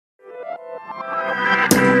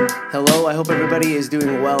Hello, I hope everybody is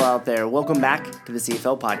doing well out there. Welcome back to the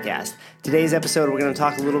CFL podcast. Today's episode, we're going to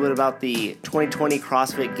talk a little bit about the 2020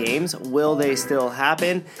 CrossFit Games. Will they still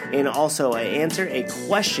happen? And also, I answer a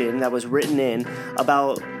question that was written in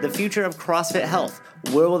about the future of CrossFit Health.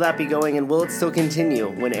 Where will that be going, and will it still continue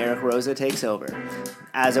when Eric Roza takes over?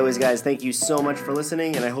 As always, guys, thank you so much for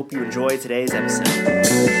listening, and I hope you enjoy today's episode.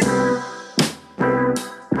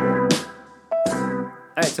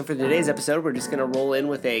 All right, so for today's episode, we're just going to roll in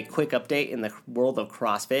with a quick update in the world of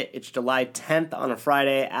CrossFit. It's July 10th on a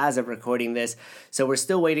Friday as of recording this, so we're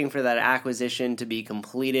still waiting for that acquisition to be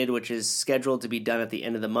completed, which is scheduled to be done at the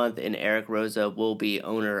end of the month, and Eric Roza will be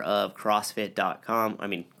owner of CrossFit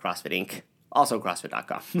Inc., also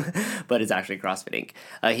CrossFit.com, but it's actually CrossFit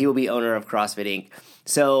Inc. He will be owner of CrossFit Inc.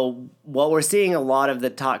 So what we're seeing a lot of the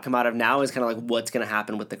talk come out of now is kind of like what's going to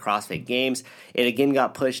happen with the CrossFit Games. It again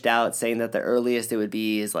got pushed out, saying that the earliest it would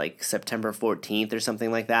be is like September 14th or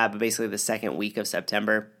something like that, but basically the second week of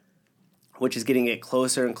September, which is getting it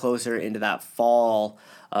closer and closer into that fall,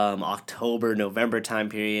 October, November time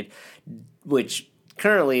period, which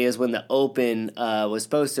currently is when the Open was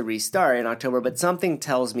supposed to restart in October, but something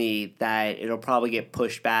tells me that it'll probably get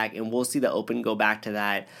pushed back, and we'll see the Open go back to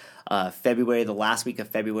that February, the last week of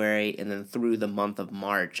February, and then through the month of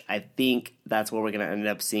March. I think that's where we're going to end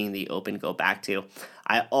up seeing the Open go back to.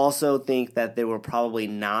 I also think that there will probably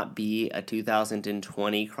not be a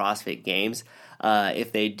 2020 CrossFit Games.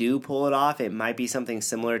 If they do pull it off, it might be something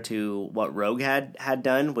similar to what Rogue had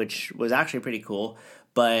done, which was actually pretty cool.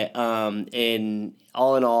 But in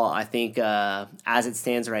all, I think as it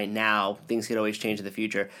stands right now, things could always change in the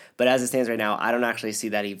future. But as it stands right now, I don't actually see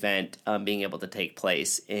that event being able to take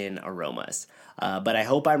place in Aromas. But I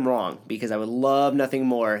hope I'm wrong, because I would love nothing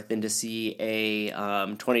more than to see a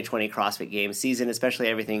 2020 CrossFit Games season, especially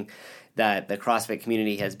everything that the CrossFit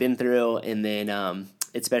community has been through, and then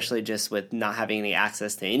especially just with not having any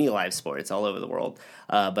access to any live sports all over the world,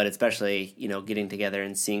 but especially, getting together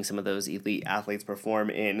and seeing some of those elite athletes perform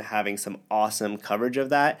and having some awesome coverage of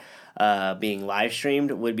that being live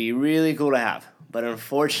streamed would be really cool to have. But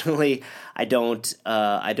unfortunately, I don't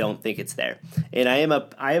think it's there. And I am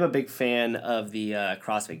a big fan of the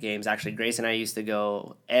CrossFit Games. Actually, Grace and I used to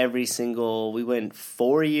go we went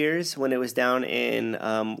 4 years when it was down in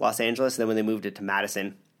Los Angeles, and then when they moved it to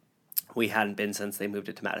Madison. We hadn't been since they moved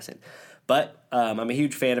it to Madison. But I'm a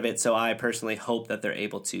huge fan of it, so I personally hope that they're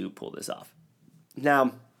able to pull this off.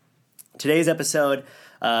 Now, today's episode,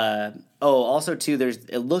 also too,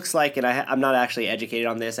 it looks like, and I'm not actually educated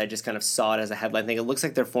on this, I just kind of saw it as a headline thing. It looks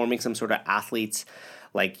like they're forming some sort of athletes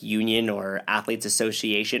like union or athletes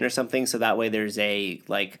association or something, so that way there's a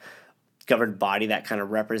governed body that kind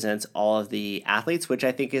of represents all of the athletes, which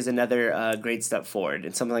I think is another great step forward,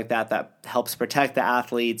 and something like that helps protect the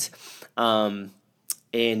athletes. I'm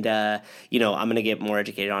going to get more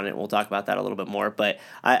educated on it. We'll talk about that a little bit more, but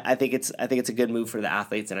I think it's a good move for the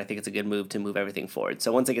athletes, and I think it's a good move to move everything forward.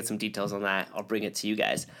 So once I get some details on that, I'll bring it to you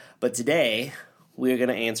guys. But today we are going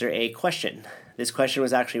to answer a question. This question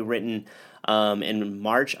was actually written in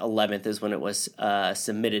March 11th is when it was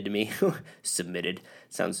submitted to me. Submitted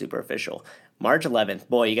sounds super official. March 11th.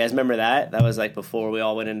 Boy, you guys remember that? That was like before we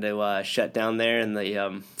all went into shutdown there, and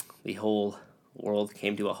the whole world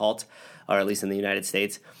came to a halt, or at least in the United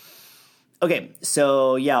States. Okay,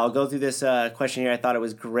 so yeah, I'll go through this question here. I thought it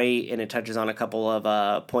was great, and it touches on a couple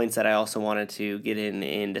of points that I also wanted to get in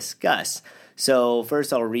and discuss. So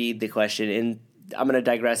first, I'll read the question, and I'm going to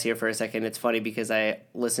digress here for a second. It's funny because I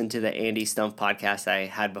listened to the Andy Stumpf podcast I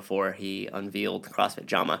had before he unveiled CrossFit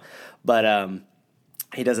Jama, but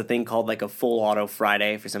he does a thing called like a full auto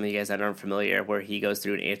Friday for some of you guys that aren't familiar, where he goes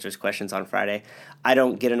through and answers questions on Friday. I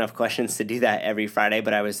don't get enough questions to do that every Friday,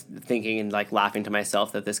 but I was thinking and laughing to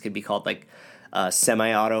myself that this could be called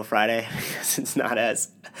semi-auto Friday, because it's not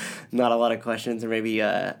a lot of questions, or maybe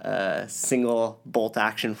a single bolt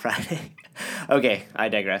action Friday. Okay, I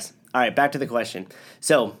digress. All right, back to the question.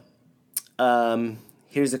 So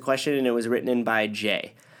here's the question, and it was written in by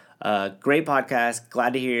Jay. Great podcast.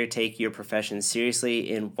 Glad to hear you take your profession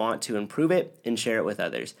seriously and want to improve it and share it with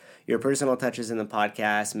others. Your personal touches in the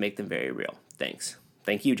podcast make them very real. Thanks.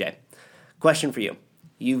 Thank you, Jay. Question for you.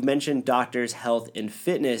 You've mentioned doctors, health, and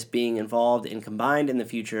fitness being involved and combined in the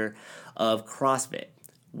future of CrossFit.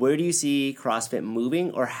 Where do you see CrossFit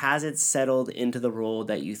moving, or has it settled into the role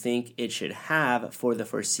that you think it should have for the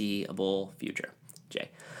foreseeable future?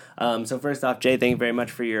 Jay. So first off, Jay, thank you very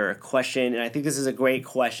much for your question. And I think this is a great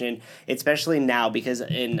question, especially now, because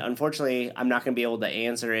unfortunately, I'm not going to be able to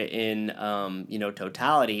answer it in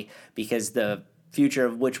totality, because the future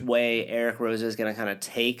of which way Eric Roza is going to kind of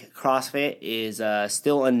take CrossFit is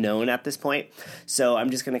still unknown at this point. So I'm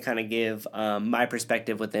just going to kind of give my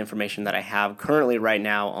perspective with the information that I have currently right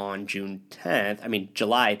now on July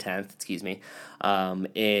 10th,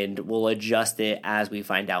 and we'll adjust it as we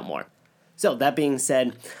find out more. So that being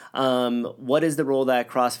said, what is the role that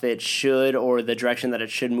CrossFit should, or the direction that it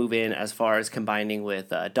should move in as far as combining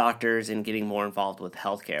with doctors and getting more involved with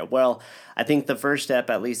healthcare? Well, I think the first step,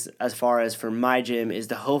 at least as far as for my gym, is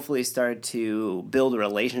to hopefully start to build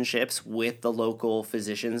relationships with the local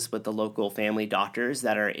physicians, with the local family doctors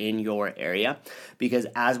that are in your area. Because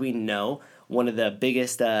as we know, one of the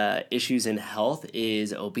biggest issues in health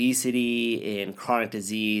is obesity and chronic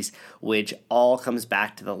disease, which all comes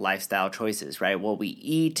back to the lifestyle choices, right? What we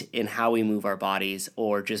eat and how we move our bodies,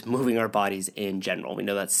 or just moving our bodies in general. We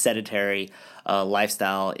know that sedentary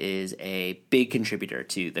lifestyle is a big contributor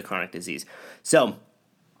to the chronic disease. So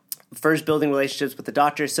first, building relationships with the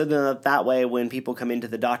doctor, so that way when people come into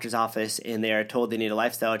the doctor's office and they are told they need a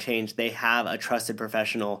lifestyle change, they have a trusted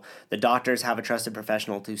professional. The doctors have a trusted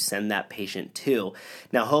professional to send that patient to.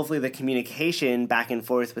 Now, hopefully the communication back and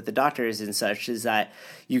forth with the doctors and such is that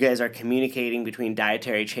you guys are communicating between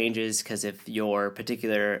dietary changes, because if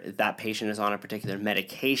that patient is on a particular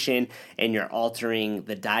medication and you're altering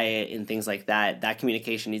the diet and things like that, that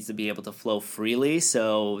communication needs to be able to flow freely,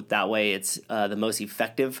 so that way it's the most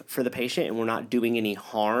effective for the patient and we're not doing any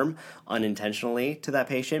harm unintentionally to that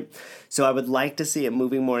patient. So I would like to see it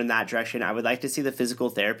moving more in that direction. I would like to see the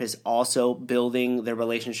physical therapists also building their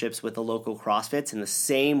relationships with the local CrossFits in the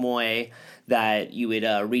same way that you would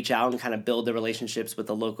reach out and kind of build the relationships with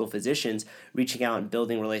the local physicians, reaching out and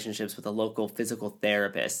building relationships with the local physical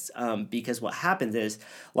therapists. Because what happens is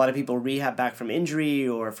a lot of people rehab back from injury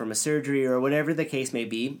or from a surgery or whatever the case may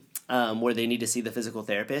be, where they need to see the physical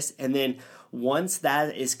therapist. And then once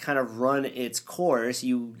that is kind of run its course,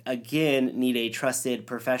 you again need a trusted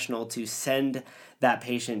professional to send that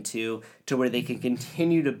patient to where they can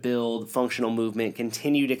continue to build functional movement,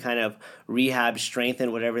 continue to kind of rehab,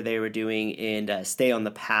 strengthen whatever they were doing, and stay on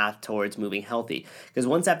the path towards moving healthy. Because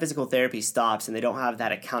once that physical therapy stops and they don't have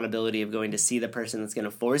that accountability of going to see the person that's going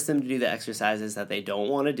to force them to do the exercises that they don't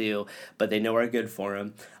want to do, but they know are good for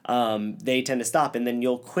them, they tend to stop. And then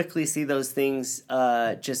you'll quickly see those things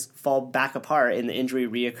just fall back apart and the injury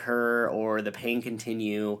reoccur or the pain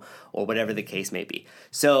continue or whatever the case may be.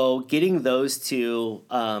 So getting those two,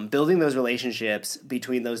 building those relationships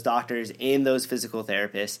between those doctors and those physical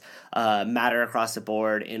therapists matter across the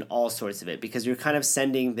board in all sorts of it, because you're kind of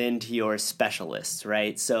sending then to your specialists,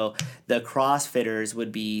 right? So the CrossFitters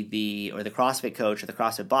would be or the CrossFit coach or the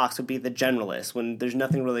CrossFit box would be the generalist when there's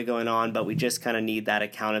nothing really going on, but we just kind of need that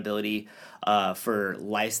accountability for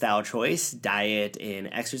lifestyle choice, diet, and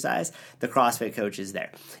exercise. The CrossFit coach is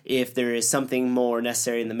there. If there is something more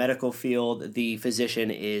necessary in the medical field, the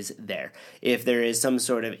physician is there. If there is some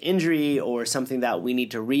sort of injury or something that we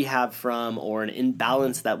need to rehab from, or an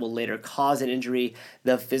imbalance that will later cause an injury,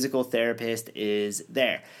 the physical therapist is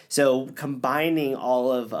there. So combining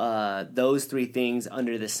all of those three things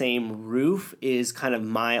under the same roof is kind of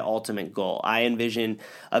my ultimate goal. I envision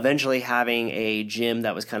eventually having a gym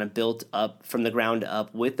that was kind of built up from the ground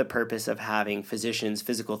up with the purpose of having physicians,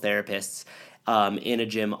 physical therapists, in a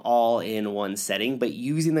gym all in one setting, but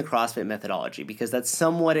using the CrossFit methodology, because that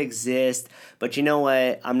somewhat exists. But you know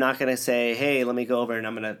what? I'm not going to say, hey, let me go over and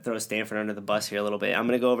I'm going to throw Stanford under the bus here a little bit. I'm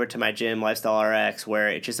going to go over to my gym, Lifestyle RX, where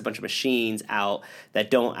it's just a bunch of machines out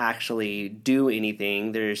that don't actually do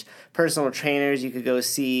anything. There's personal trainers you could go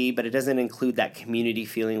see, but it doesn't include that community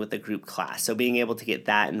feeling with the group class. So being able to get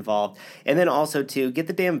that involved. And then also to get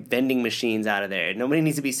the damn vending machines out of there. Nobody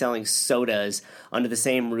needs to be selling sodas under the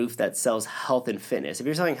same roof that sells health and fitness. If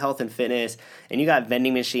you're selling health and fitness and you got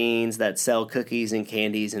vending machines that sell cookies and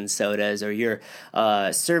candies and sodas, or you're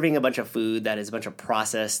serving a bunch of food that is a bunch of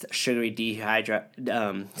processed, sugary, dehydrated,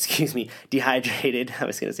 I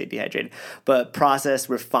was going to say dehydrated, but processed,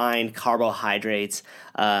 refined carbohydrates,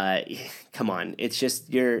 come on,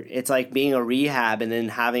 it's like being a rehab and then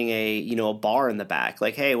having a bar in the back,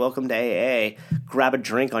 like, hey, welcome to AA, grab a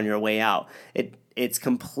drink on your way out. It's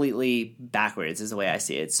completely backwards is the way I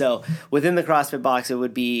see it. So within the CrossFit box, it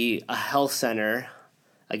would be a health center.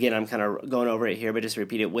 Again, I'm kind of going over it here, but just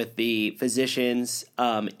repeat it, with the physicians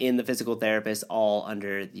and the physical therapists all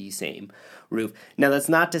under the same roof. Now, that's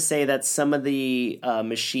not to say that some of the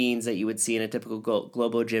machines that you would see in a typical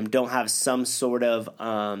Globo gym don't have some sort of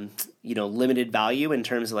limited value in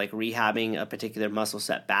terms of like rehabbing a particular muscle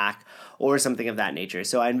setback or something of that nature.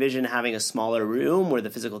 So I envision having a smaller room where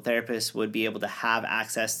the physical therapist would be able to have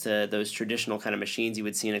access to those traditional kind of machines you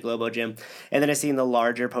would see in a Globo gym. And then I see the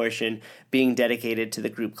larger portion being dedicated to the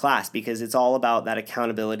group class, because it's all about that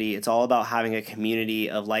accountability. It's all about having a community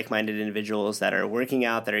of like-minded individuals that are working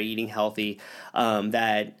out, that are eating healthy,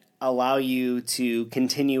 that allow you to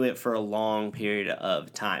continue it for a long period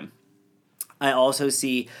of time. I also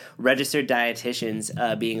see registered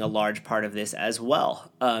dietitians being a large part of this as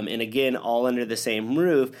well. And again, all under the same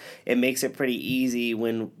roof, it makes it pretty easy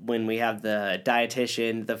when we have the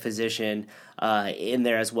dietitian, the physician in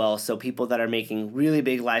there as well. So people that are making really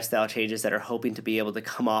big lifestyle changes, that are hoping to be able to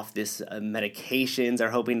come off this medications,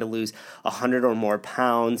 are hoping to lose 100 or more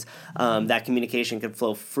pounds, that communication can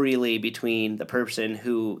flow freely between the person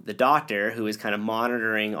the doctor who is kind of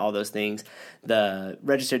monitoring all those things, the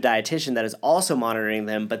registered dietitian that is also monitoring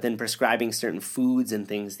them, but then prescribing certain foods and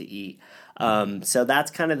things to eat. So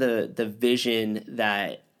that's kind of the vision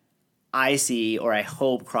that I see, or I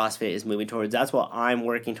hope CrossFit is moving towards. That's what I'm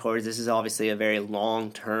working towards. This is obviously a very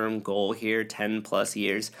long-term goal here, 10 plus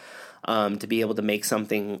years, to be able to make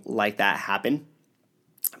something like that happen.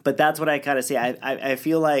 But that's what I kind of see. I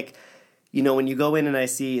feel like, when you go in and I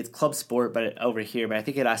see it's Club Sport, but over here, but I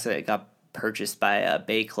think it got purchased by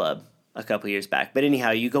Bay Club a couple years back. But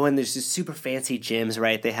anyhow, you go in, there's just super fancy gyms,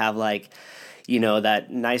 right? They have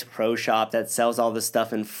that nice pro shop that sells all the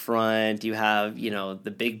stuff in front. You have,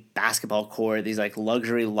 the big basketball court, these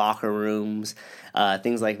luxury locker rooms,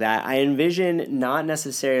 things like that. I envision not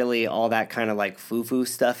necessarily all that kind of foo-foo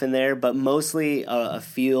stuff in there, but mostly a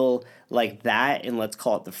feel like that, and let's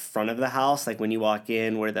call it the front of the house, like when you walk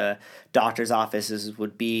in where the doctor's offices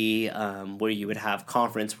would be, where you would have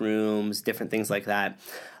conference rooms, different things like that.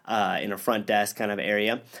 In a front desk kind of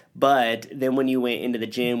area. But then when you went into the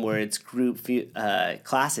gym where it's group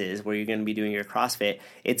classes where you're going to be doing your CrossFit,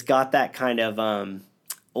 it's got that kind of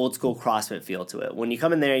old school CrossFit feel to it. When you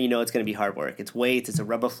come in there, it's going to be hard work. It's weights, it's a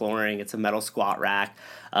rubber flooring, it's a metal squat rack.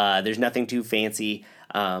 There's nothing too fancy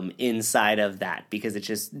inside of that, because it's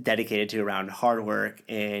just dedicated to around hard work,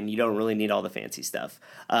 and you don't really need all the fancy stuff.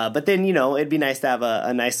 But then, it'd be nice to have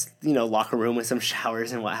a nice, locker room with some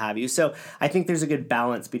showers and what have you. So I think there's a good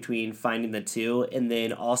balance between finding the two, and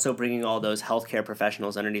then also bringing all those healthcare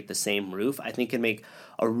professionals underneath the same roof. I think can make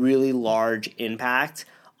a really large impact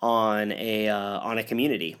on a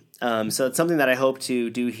community. So it's something that I hope to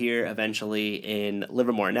do here eventually in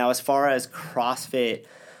Livermore. Now, as far as CrossFit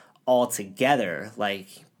altogether, like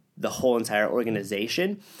the whole entire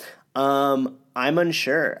organization, I'm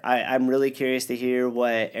unsure. I'm really curious to hear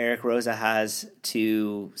what Eric Roza has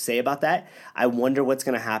to say about that. I wonder what's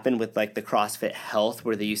going to happen with the CrossFit Health,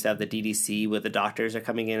 where they used to have the DDC where the doctors are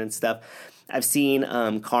coming in and stuff. I've seen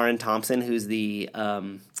Karen Thompson, who's the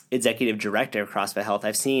executive director of CrossFit Health.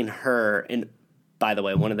 I've seen her, and by the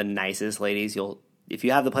way, one of the nicest ladies if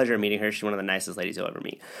you have the pleasure of meeting her, she's one of the nicest ladies you'll ever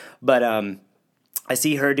meet. But I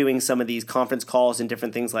see her doing some of these conference calls and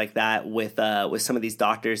different things like that with some of these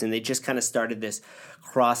doctors, and they just kind of started this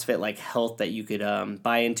CrossFit Health that you could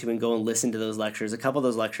buy into and go and listen to those lectures. A couple of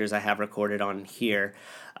those lectures I have recorded on here.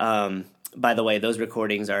 By the way, those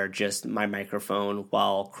recordings are just my microphone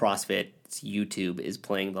while CrossFit's YouTube is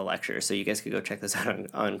playing the lecture, so you guys could go check this out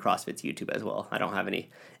on CrossFit's YouTube as well. I don't have any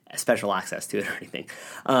special access to it or anything.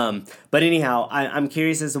 But anyhow, I'm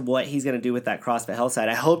curious as to what he's going to do with that CrossFit Health side.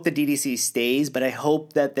 I hope the DDC stays, but I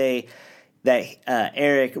hope that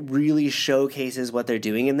Eric really showcases what they're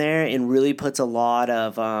doing in there and really puts a lot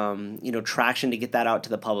of traction to get that out to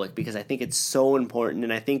the public, because I think it's so important.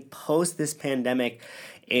 And I think post this pandemic,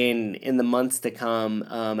 in the months to come,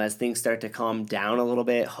 as things start to calm down a little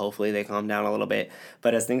bit, hopefully they calm down a little bit,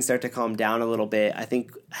 but as things start to calm down a little bit, I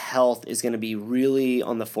think health is going to be really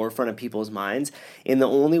on the forefront of people's minds. And the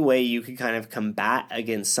only way you can kind of combat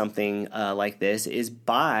against something like this is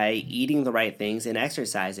by eating the right things and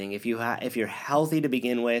exercising. If you're healthy to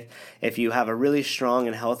begin with, if you have a really strong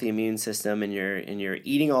and healthy immune system, and you're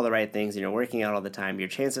eating all the right things and you're working out all the time, your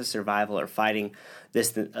chance of survival or fighting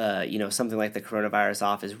this, something like the coronavirus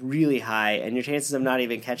off is really high, and your chances of not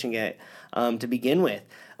even catching it to begin with,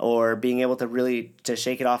 or being able to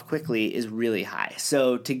shake it off quickly, is really high.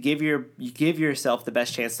 So to give yourself the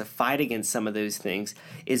best chance to fight against some of those things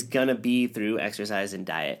is gonna be through exercise and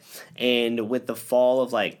diet. And with the fall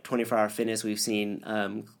of 24 Hour Fitness, we've seen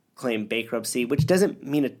claim bankruptcy, which doesn't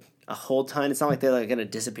mean a whole ton. It's not like they're like going to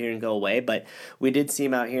disappear and go away, but we did see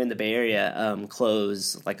them out here in the Bay Area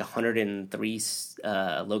close like 103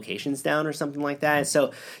 locations down or something like that.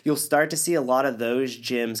 So you'll start to see a lot of those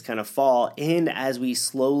gyms kind of fall in as we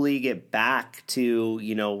slowly get back to,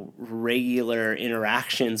 you know, regular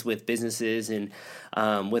interactions with businesses and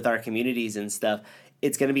with our communities and stuff.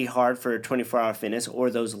 It's going to be hard for 24-hour fitness or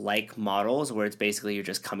those like models where it's basically you're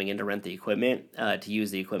just coming in to rent the equipment, to use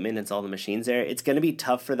the equipment. It's all the machines there. It's going to be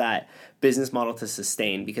tough for that business model to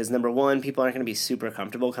sustain because, number one, people aren't going to be super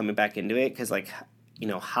comfortable coming back into it because, like, you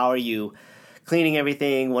know, how are you cleaning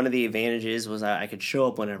everything? One of the advantages was I could show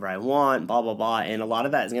up whenever I want, blah, blah, blah. And a lot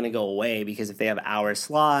of that is going to go away because if they have hour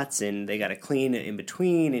slots and they got to clean in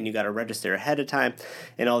between and you got to register ahead of time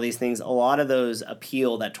and all these things, a lot of those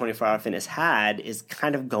appeal that 24-hour fitness had is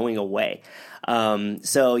kind of going away.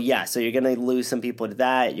 So you're going to lose some people to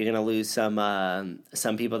that. You're going to lose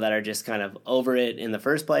some people that are just kind of over it in the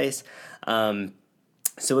first place.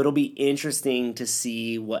 So it'll be interesting to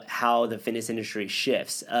see how the fitness industry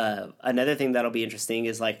shifts. Another thing that'll be interesting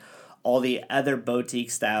is like all the other boutique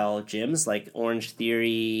style gyms like Orange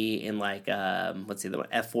Theory and like what's the other one,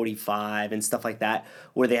 F45 and stuff like that,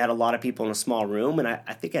 where they had a lot of people in a small room. And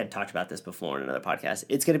I think I had talked about this before in another podcast.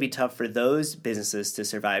 It's going to be tough for those businesses to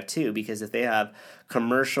survive too, because if they have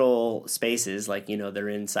commercial spaces, like, you know, they're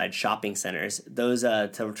inside shopping centers, those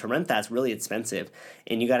to rent that's really expensive,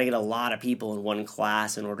 and you got to get a lot of people in one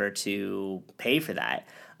class in order to pay for that.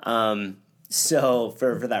 So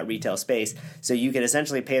for that retail space, so you could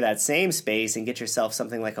essentially pay that same space and get yourself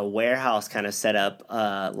something like a warehouse kind of set up,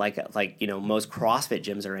 like you know most CrossFit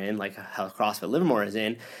gyms are in, like how CrossFit Livermore is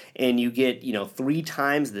in, and you get 3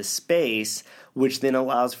 times the space, which then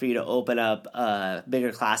allows for you to open up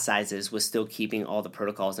bigger class sizes with still keeping all the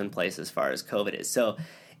protocols in place as far as COVID is. So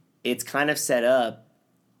it's kind of set up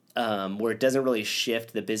where it doesn't really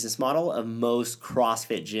shift the business model of most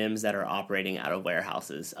CrossFit gyms that are operating out of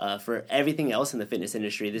warehouses. For everything else in the fitness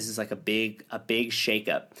industry, this is like a big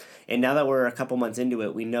shakeup. And now that we're a couple months into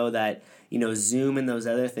it, we know that, you know, Zoom and those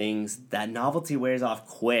other things, that novelty wears off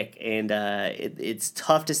quick, and it's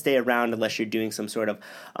tough to stay around unless you're doing some sort of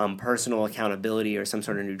personal accountability or some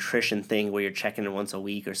sort of nutrition thing where you're checking in once a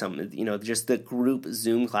week or something. You know, just the group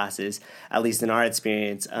Zoom classes, at least in our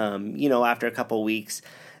experience, after a couple weeks,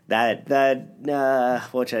 that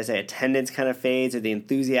what should I say, attendance kind of fades, or the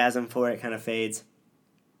enthusiasm for it kind of fades.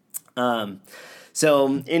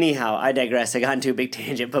 So anyhow, I digress. I got into a big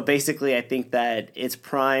tangent, but basically I think that it's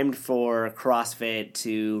primed for CrossFit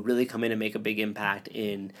to really come in and make a big impact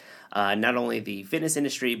in not only the fitness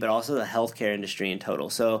industry, but also the healthcare industry in total.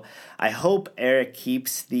 So I hope Eric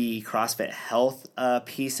keeps the CrossFit health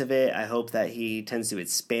piece of it. I hope that he tends to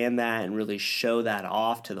expand that and really show that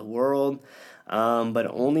off to the world. But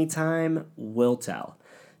only time will tell.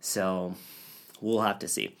 So we'll have to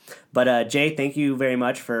see. But Jay, thank you very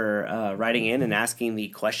much for writing in and asking the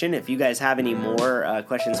question. If you guys have any more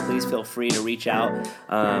questions, please feel free to reach out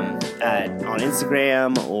on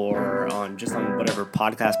Instagram or on whatever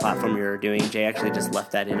podcast platform you're doing. Jay actually just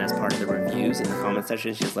left that in as part of the reviews in the comment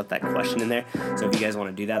section. She just left that question in there. So if you guys want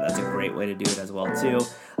to do that, that's a great way to do it as well too.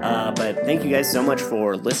 But thank you guys so much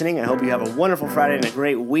for listening. I hope you have a wonderful Friday and a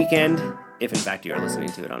great weekend, if in fact you are listening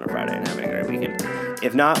to it on a Friday and having a great weekend.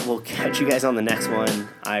 If not, we'll catch you guys on the next one.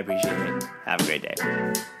 I appreciate it. Have a great day.